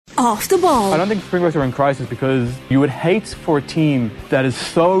off the ball. I don't think Springboks are in crisis because you would hate for a team that is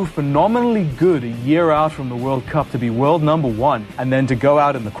so phenomenally good a year out from the World Cup to be world number one and then to go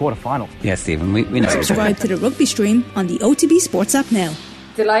out in the quarterfinals. Yes, Stephen, we know. Subscribe to the Rugby Stream on the OTB Sports app now.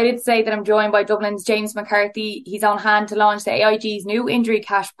 Delighted to say that I'm joined by Dublin's James McCarthy. He's on hand to launch the AIG's new injury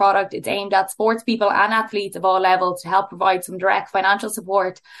cash product. It's aimed at sports people and athletes of all levels to help provide some direct financial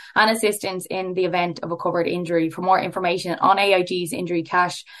support and assistance in the event of a covered injury. For more information on AIG's injury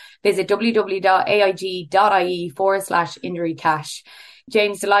cash, visit www.aig.ie/injury cash.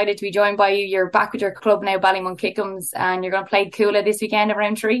 James, delighted to be joined by you. You're back with your club now, Ballymun Kickums, and you're going to play Coola this weekend of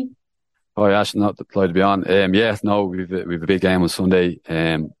round 3. Oh, yeah, actually not delighted to be on. We've a big game on Sunday.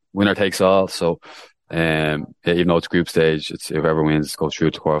 Winner takes all. So, even though it's group stage, it's whoever wins goes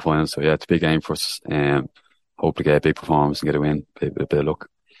through to quarterfinals. So yeah, it's a big game for us. Hope to get a big performance and get a win, a bit of luck.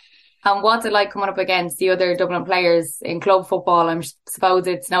 And what's it like coming up against the other Dublin players in club football? I suppose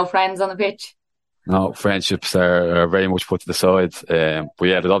it's no friends on the pitch. No, friendships are very much put to the side. But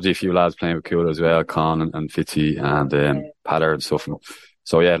yeah, there's obviously a few lads playing with Coola as well, Con and Fitzy and Patter and stuff.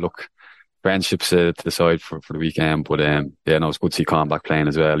 So yeah, look, friendships to the side for the weekend, but it's good to see Con back playing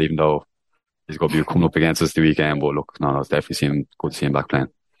as well, even though he's going to be coming up against us the weekend. But look, it's definitely good to see him back playing.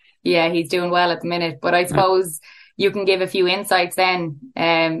 Yeah, he's doing well at the minute, but I suppose you can give a few insights then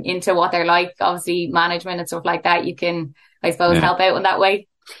into what they're like, obviously management and stuff like that. You can, I suppose, help out in that way.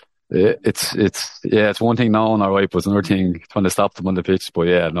 It's one thing knowing, all right, but it's another thing trying to stop them on the pitch. But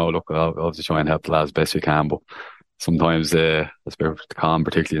yeah, no, look, I'll obviously try and help the lads best we can, but sometimes the spirit of calm,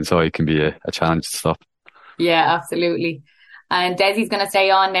 particularly inside, can be a challenge to stop. Yeah, absolutely. And Dessie's going to stay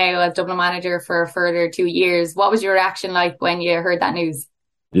on now as Dublin manager for a further 2 years. What was your reaction like when you heard that news?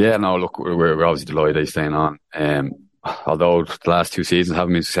 Yeah, no, look, we're obviously delighted he's staying on. Although the last 2 seasons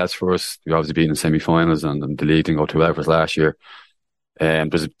haven't been successful for us, we obviously been in semi-finals and the league didn't go too well for us last year.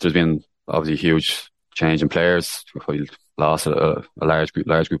 There's been obviously a huge change in players. We lost a large group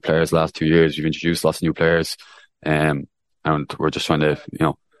of players the last 2 years. We've introduced lots of new players. And we're just trying to,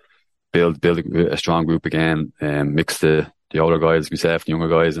 build a strong group again, mix the older guys, myself, the younger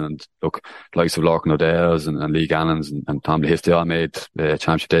guys, and look, the likes of Lorcan O'Dell's and Lee Gannon's and Tom Lehiff, they all made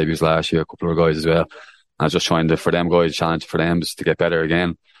championship debuts last year, a couple of guys as well. And I was just trying to, for them guys, challenge for them is to get better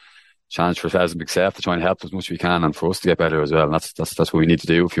again. Challenge for us myself to try and help as much as we can and for us to get better as well. And that's what we need to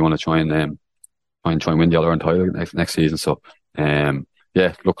do if you want to try and win the All-Ireland title next season. So,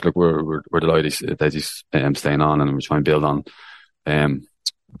 yeah, look, we're delighted that he's staying on, and we're trying to build on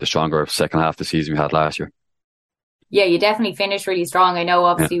the stronger second half of the season we had last year. Yeah, you definitely finished really strong. I know,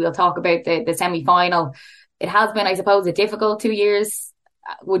 obviously, we'll talk about the semi-final. It has been, I suppose, a difficult 2 years.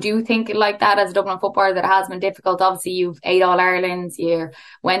 Would you think like that as a Dublin footballer, that it has been difficult? Obviously, you've 8 All-Irelands. You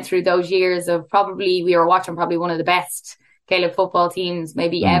went through those years of we were watching probably one of the best Gaelic football teams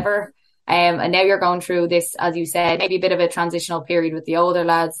maybe ever. And now you're going through this, as you said, maybe a bit of a transitional period with the older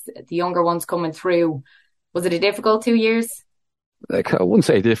lads, the younger ones coming through. Was it a difficult 2 years? Like, I wouldn't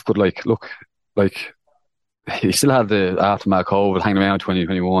say difficult. You still had the aftermath of COVID hanging around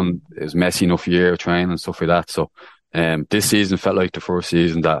 2021. It was a messy enough year of training and stuff like that. So, this season felt like the first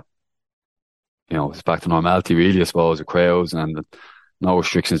season that, it's back to normality really, I suppose, with crowds and no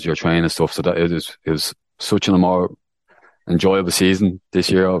restrictions to your training and stuff. So that it was such a more enjoyable season this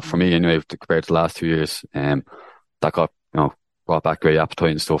year for me anyway, compared to the last 2 years. That got, brought back great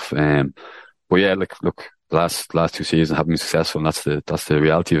appetite and stuff. But yeah, look, the last 2 seasons have been successful, and that's the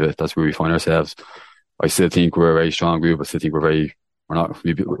reality of it. That's where we find ourselves. I still think we're a very strong group. I still think I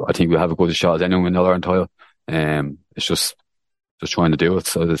think we have a good shot as anyone in the All-Ireland title. It's just trying to do it.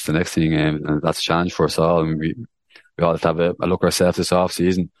 So that's the next thing, and that's a challenge for us all. And we all have to have a look at ourselves this off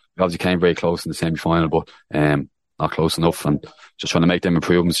season. We obviously came very close in the semi-final, but not close enough, and just trying to make them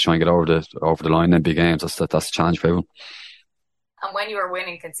improvements to try and get over the line in big games. That's the challenge for everyone. And when you were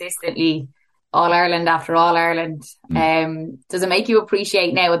winning consistently, All Ireland after All Ireland, does it make you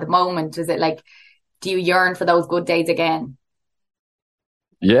appreciate now at the moment? Is it like, do you yearn for those good days again?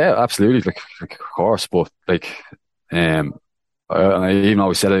 Yeah, absolutely. Like of course, but I even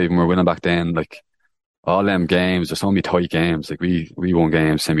always said it, even when we were winning back then, like all them games, there's so many tight games. Like we won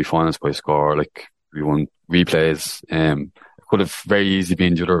games, semi-finals by score. Like we won replays. It could have very easily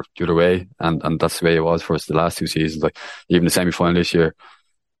been the other way, and that's the way it was for us the last 2 seasons. Like even the semi-final this year,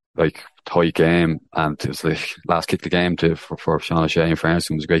 like tight game, and it was like last kick of the game for Sean O'Shea and Farrell. It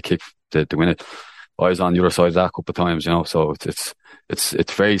was a great kick to win it. I was on the other side of that a couple of times, so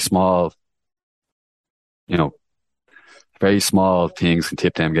it's very small, very small things can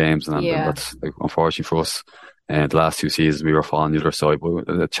tip them games, and that's like, unfortunately for us. The last 2 seasons we were falling the other side, but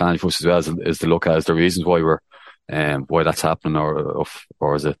the challenge for us as well is to look at the reasons why we're why that's happening, or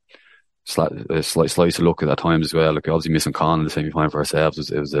is it a slight slice of luck at times as well? Like obviously missing Con in the semi-final for ourselves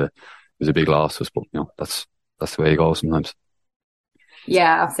it was a big loss to us, but that's the way it goes sometimes.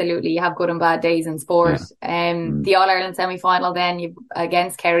 Yeah, absolutely. You have good and bad days in sport. The All-Ireland semi-final then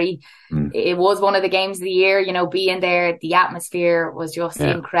against Kerry, it was one of the games of the year, being there, the atmosphere was just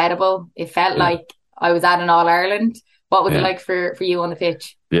incredible. It felt like I was at an All-Ireland. What was it like for you on the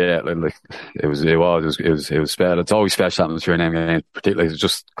pitch? Yeah, like it was special. It's always special atmosphere in them games, particularly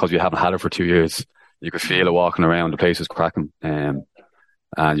just because we haven't had it for 2 years. You could feel it walking around, the place was cracking. And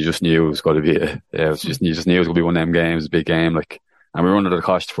you just knew it was going to be, you just knew it was going to be one of them games, a big game, like. And we were under the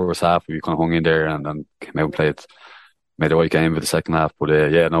cosh the first half. We kind of hung in there and came out and made the right game for the second half. But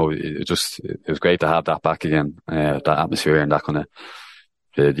it was great to have that back again. That atmosphere and that kind of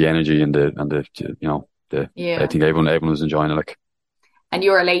the energy and the I think everyone was enjoying it. Like. And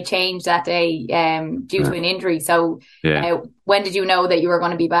you were a late change that day due to an injury. So when did you know that you were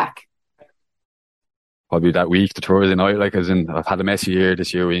going to be back? Probably that week, the Thursday night. Like I've had a messy year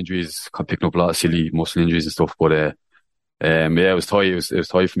this year with injuries, picking up a lot of silly muscle injuries and stuff. But it was tight. It was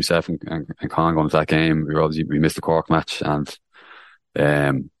tight for myself and Con going to that game. We missed the Cork match, and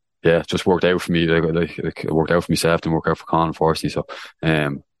it just worked out for me. Like it worked out for myself, didn't work out for Con, unfortunately. So,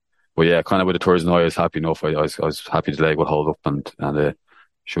 but yeah, kind of with the Thursday night, I was happy enough. I was happy the leg would hold up and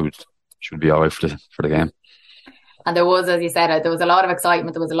should be all right for the game. And there was, as you said, there was a lot of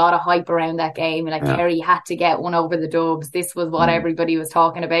excitement. There was a lot of hype around that game. Like Kerry had to get one over the Dubs. This was what everybody was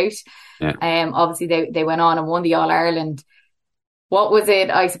talking about. Obviously they went on and won the All-Ireland. What was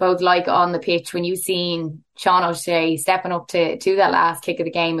it, I suppose, like on the pitch when you seen Sean O'Shea stepping up to that last kick of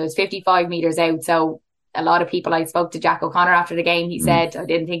the game? It was 55 metres out. So a lot of people, I spoke to Jack O'Connor after the game. He said, I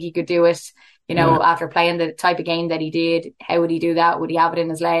didn't think he could do it. After playing the type of game that he did, how would he do that? Would he have it in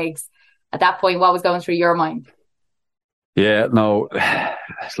his legs? At that point, what was going through your mind? Yeah, no,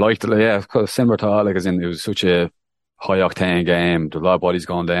 it's like, similar to all, like, as in, it was such a high octane game. There were a lot of bodies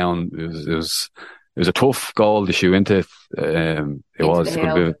going down. It was a tough goal to shoot into. It was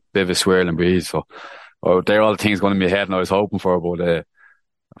a bit of a swirling breeze. So, they're all the things going in my head and I was hoping for, but,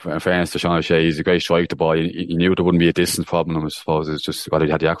 in fairness to Sean O'Shea, he's a great strike to ball. He knew there wouldn't be a distance problem. I suppose it was just whether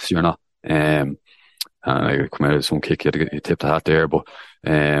he had the accuracy or not. And I come out of some kick, he tipped the hat there, but,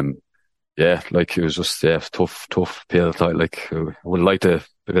 like it was just tough pill. Like I would have liked a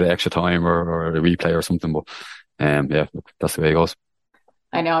bit of extra time or a replay or something, but that's the way it goes.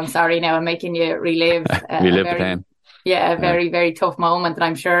 I know. I'm sorry. Now I'm making you relive the pain. Yeah, a very very tough moment, and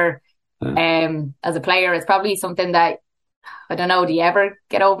I'm sure as a player, it's probably something that I don't know. Do you ever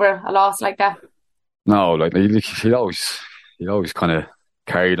get over a loss like that? No, like he always kind of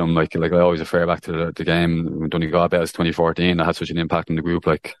carried him. Like I always refer back to the game when Donegal bet was 2014. That had such an impact on the group.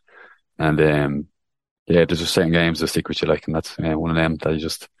 Like. And there's just certain games that stick with you, like, and that's one of them that you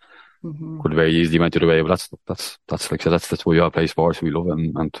just could very easily went the other way. But that's like, so that's why we all play sports. We love it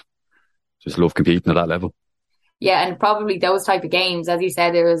and just love competing at that level. Yeah, and probably those type of games, as you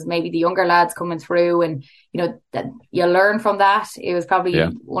said, there was maybe the younger lads coming through, and that you learn from that. It was probably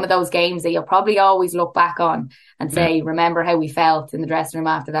one of those games that you'll probably always look back on and say, remember how we felt in the dressing room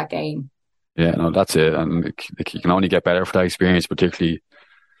after that game. Yeah, no, that's it, and you can only get better for that experience, particularly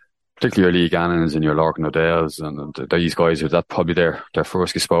your Lee Gannons and your Larkin O'Dales and these guys, that probably their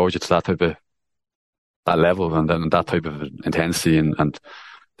first exposure to that type of that level and then that type of intensity and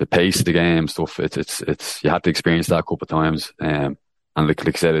the pace of the game stuff. It's you have to experience that a couple of times. And like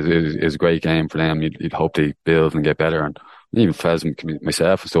I said, it was a great game for them. You'd hope they build and get better, and even Fez and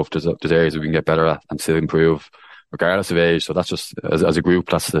myself and stuff. There's areas that we can get better at and still improve, regardless of age. So that's just as a group,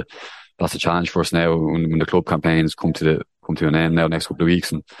 that's the challenge for us now when the club campaigns come to an end now next couple of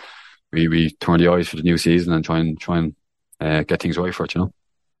weeks, and we turn the eyes for the new season and try and get things right for it, And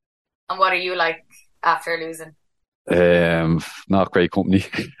what are you like after losing? Not great company,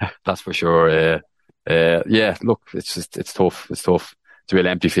 that's for sure. Look, it's tough. It's a real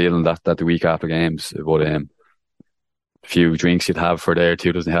empty feeling that the week after games, but a few drinks you'd have for a day or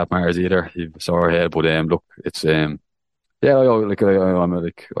two doesn't help matters either. You've a sore head, but look, it's I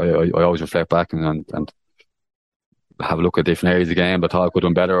always reflect back and have a look at different areas of the game that I thought I could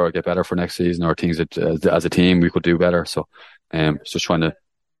do better or get better for next season, or things that as a team we could do better. So it's just trying to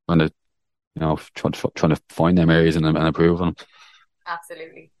find them areas and improve them.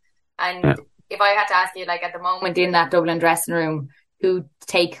 Absolutely. And if I had to ask you, like at the moment in that Dublin dressing room, who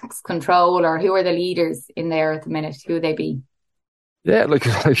takes control or who are the leaders in there at the minute? Who would they be? Yeah, like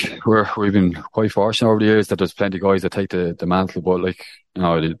we've been quite fortunate over the years that there's plenty of guys that take the mantle, but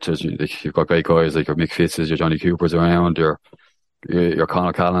you've got great guys like your Mick Fitz's, your Johnny Cooper's around, your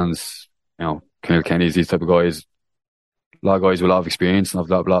Conor Callans, Kenny Kenny's, these type of guys. a lot of guys with a lot of experience and have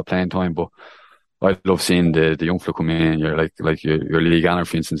a lot of playing time, but I love seeing the young folk come in. You're like your league Anna,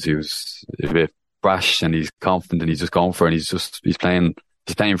 for instance, he was a bit brash and he's confident and he's just going for it, and he's playing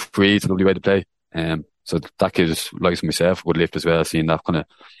free. It's a lovely way to play. So that kid is like myself would lift as well, seeing that kind of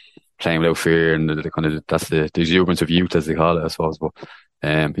playing without fear and the kind of that's the exuberance of youth, as they call it, I suppose. But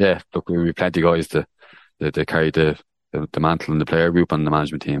yeah, look, we have plenty of guys to carry the mantle in the player group and the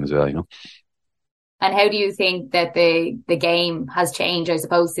management team as well, you know. And how do you think that the game has changed, I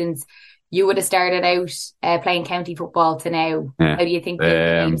suppose, since you would have started out playing county football to now? Yeah. How do you think the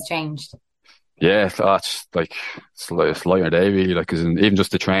game's changed? Yeah, it's light or day really. Like, 'cause even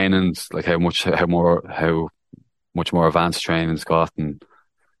just the trainings, like how much more advanced training's got, and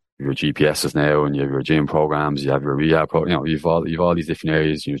your GPSs now, and you have your gym programs, you have your rehab you've all these different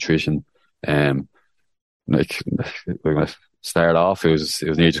areas, nutrition. Like when I started off, it was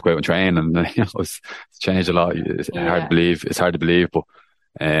nearly just go out and train, and it's changed a lot. It's hard to believe. It's hard to believe, but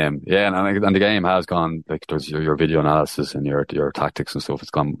yeah, and the game has gone, like, there's your video analysis and your tactics and stuff.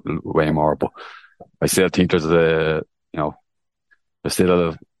 It's gone way more, but I still think there's there's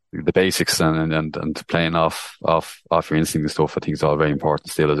still the basics and playing off your instinct and stuff. I think it's all very important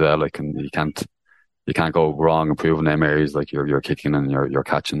still as well. Like, and you can't go wrong improving them areas, like your kicking and your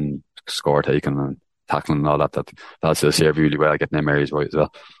catching, score taking and tackling and all that. That'll still serve you really well, getting them areas right as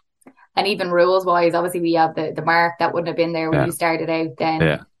well. And even rules wise, obviously we have the mark that wouldn't have been there when you started out then.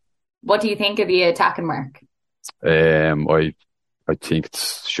 Yeah. What do you think of the attacking mark? I think it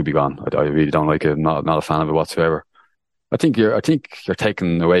should be gone. I really don't like it. Not a fan of it whatsoever. I think you're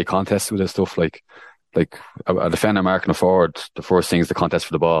taking away contests with this stuff. Like a defender marking a forward, the first thing is the contest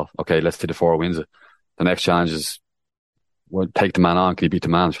for the ball. Okay, let's say the forward wins it. The next challenge is, well, take the man on. Can you beat the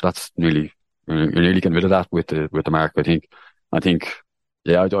man? So that's you're nearly getting rid of that with the mark. I think.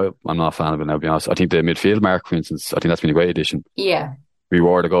 Yeah, I'm not a fan of it now, to be honest. I think the midfield mark, for instance, I think that's been a great addition. Yeah.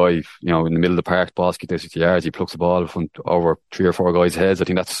 Reward a guy, in the middle of the park, ball skipped out 60 yards, he plucks the ball over 3 or 4 guys' heads. I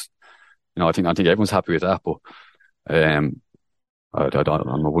think that's, I think everyone's happy with that, but, I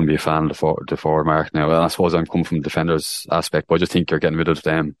wouldn't be a fan of the forward mark now. And I suppose I'm coming from the defender's aspect, but I just think you're getting rid of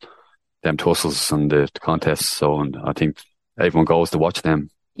them tussles and the contests. So, and I think everyone goes to watch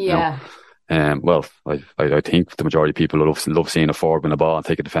them. Yeah. Well, I think the majority of people love seeing a forward win a ball and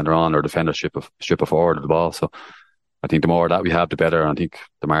take a defender on, or a defender strip a forward of the ball. So I think the more that we have, the better. And I think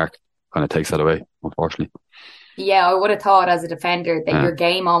the mark kind of takes that away, unfortunately. Yeah, I would have thought as a defender that your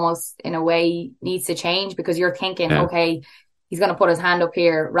game almost in a way needs to change, because you're thinking, okay, he's going to put his hand up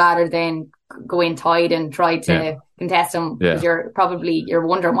here, rather than go in tight and try to contest him, because you're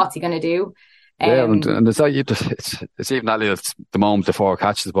wondering what's he going to do. And it's even that the moment the forward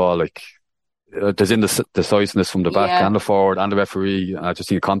catches the ball, like, there's indecisiveness from the back and the forward and the referee. I just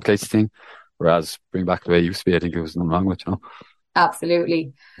think it complicates the thing. Whereas bring back the way it used to be, I think it was nothing wrong with it,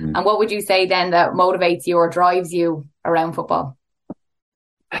 Absolutely. And what would you say then that motivates you or drives you around football?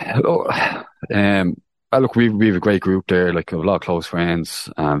 Look, we have a great group there, like a lot of close friends,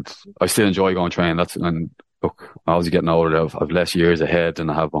 and I still enjoy going train. Look, I was getting older. I've less years ahead than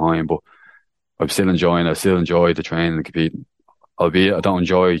I have behind, but I still enjoy the training and competing. Albeit I don't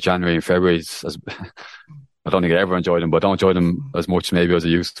enjoy January and February I don't think I ever enjoyed them, but I don't enjoy them as much maybe as I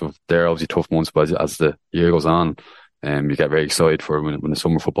used to. They're obviously tough months, but as the year goes on, you get very excited for when the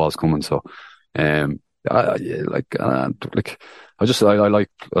summer football's coming. So, I like competing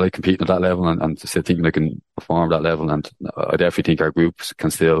at that level and still thinking I can perform at that level. And I definitely think our groups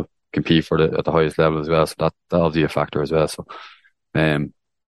can still compete at the highest level as well. So that'll be a factor as well. So,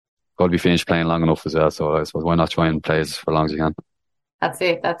 got to be finished playing long enough as well. So I suppose why not try and play for as long as you can. That's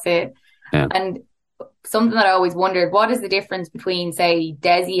it. Yeah. And something that I always wondered, what is the difference between, say,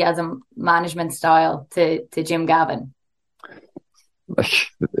 Dessie as a management style to Jim Gavin? Like,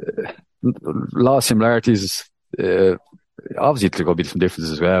 a lot of similarities. Obviously, there could be some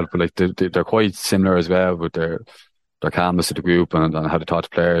differences as well, but like they're quite similar as well with their calmness of the group and how they talk to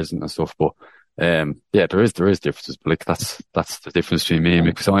players and stuff. But there is differences. But like that's the difference between me and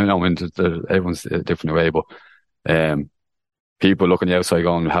me. So I know everyone's a different way, but people looking the outside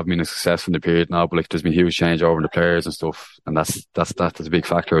going, have been a success in the period now, but like there's been huge change over in the players and stuff, and that's a big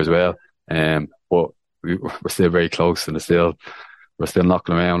factor as well. But we're still very close, and we're still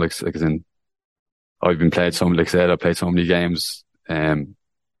knocking around. Like as in, I've played so many games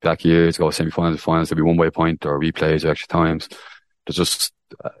back years ago, semi-finals and finals, there'll be one way point or replays or extra times. There's just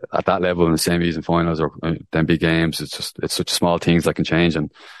at that level in the semis and finals or then big games, it's such small things that can change,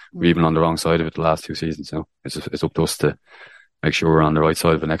 and we've been on the wrong side of it the last 2 seasons. So it's up to us to make sure we're on the right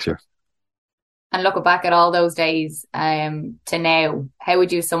side of it next year. And looking back at all those days to now, how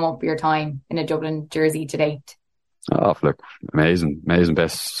would you sum up your time in a Dublin jersey to date? Oh, look, amazing,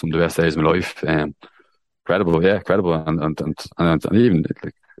 some of the best days of my life. Incredible, yeah, incredible, and even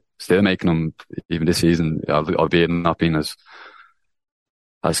like, still making them even this season, albeit not being as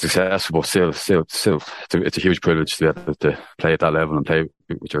successful, but still, it's a huge privilege to be able to play at that level and play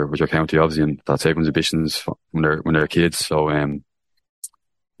with your county, obviously, and that's everyone's ambitions when they're kids. So,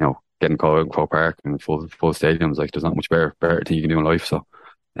 getting Croke Park and full stadiums, like there's not much better thing you can do in life. So,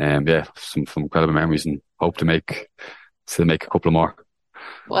 yeah, some incredible memories, and hope to still make a couple more.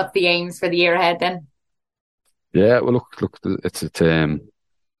 What's the aims for the year ahead then? Yeah, well, look, it's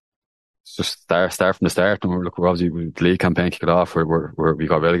just start from the start, and we're obviously with the league campaign kick it off. We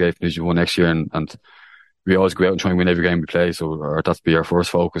got relegated from Division 1 next year, and we always go out and try and win every game we play. So that's be our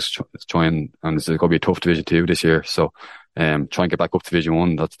first focus. And it's going to be a tough Division 2 this year. So, try and get back up to Division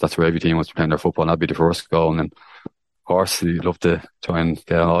 1. That's where every team wants to play their football, and that'd be the first goal. And then, of course, we'd love to try and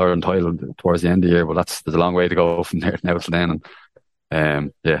get an All-Ireland title towards the end of the year, but there's a long way to go from there now to then.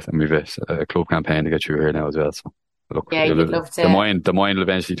 And, and we've a club campaign to get through here now as well. So, look, yeah, you'd love to. The mind will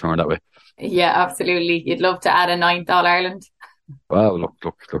eventually turn that way. Yeah, absolutely. You'd love to add a 9th All-Ireland. Well, look.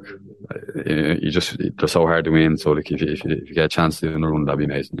 They're so hard to win. So, like, if you get a chance to do another one, that'd be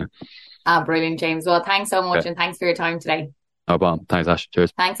amazing. Yeah. Brilliant, James. Well, thanks so much, and thanks for your time today. No problem. Thanks, Ash.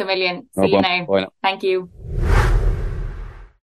 Cheers. Thanks a million. No See you problem. now. Bye now. Thank you.